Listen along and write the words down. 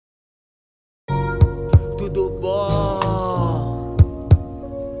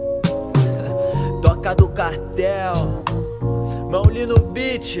marca do cartel. Mão ali no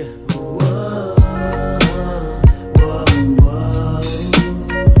beat.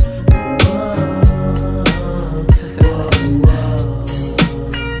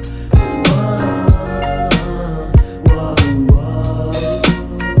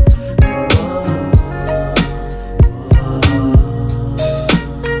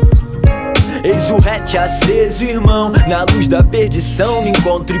 Eis o Ret aceso, irmão, na luz da perdição me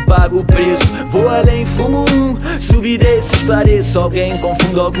encontro e pago o preço. Vou além, fumo subi desse, esclareço. Alguém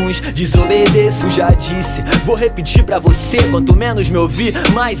confundo alguns, desobedeço. Já disse, vou repetir pra você. Quanto menos me ouvir,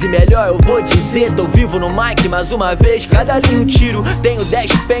 mais e melhor eu vou dizer. Tô vivo no mic mais uma vez, cada linha um tiro. Tenho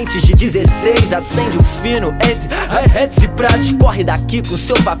 10 pentes de 16, acende um fino entre hi-hats e pratos. Corre daqui com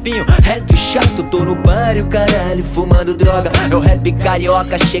seu papinho reto e chato. Tô no bar e o caralho, fumando droga. É o rap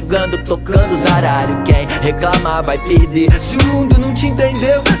carioca chegando, tocando zaralho. Quem reclamar vai perder. Se o mundo não te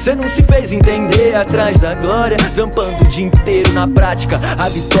entendeu, cê não se fez entender. Atrás da glória, trampando o dia inteiro na prática. A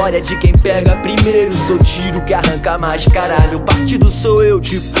vitória é de quem pega primeiro. Sou tiro que arranca mais, caralho. O partido sou eu,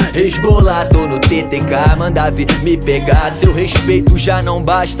 tipo Hezbollah. Tô no TTK, manda vir me pegar. Seu respeito já não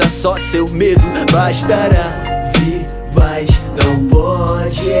basta, só seu medo bastará. Vivaz, não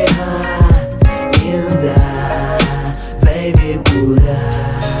pode errar. Ainda vem me curar.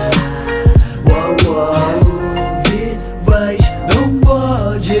 Vivaz, não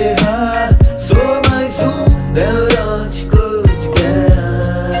pode errar. Sou mais um neurótico de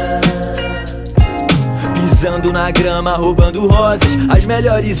guerra. Pisando na grama, roubando rosas. As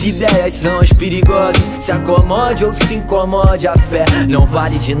melhores ideias são as perigosas. Se acomode ou se incomode, a fé não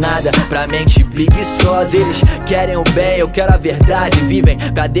vale de nada pra mente preguiçosa. Eles querem o bem, eu quero a verdade. Vivem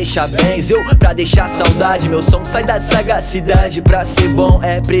pra deixar bens, eu pra deixar saudade. Meu som sai da sagacidade. Pra ser bom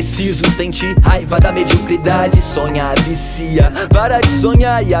é preciso sentir raiva da mediocridade. Sonhar vicia, para de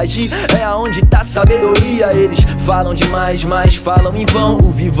sonhar e agir é aonde tá sabedoria. Eles falam demais, mas falam em vão.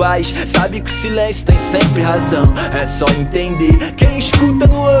 O Vivaz sabe que o silêncio tem sempre razão. É só entender, quem escuta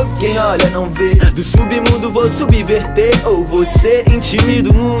não ouve, quem olha não vê. Do submundo vou subverter. Ou você intimida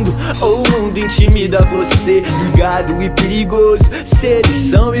o mundo, ou o mundo intimida você. Ligado e perigoso, seres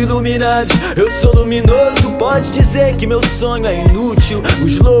são iluminados. Eu sou luminoso, pode dizer que meu sonho é inútil.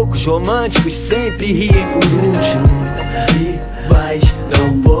 Os loucos românticos sempre riem por último. Vivaz,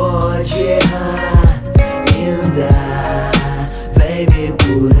 não pode errar. Ainda vem me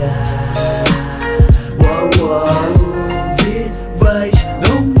curar. Vivaz,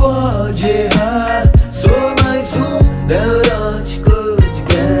 não pode errar.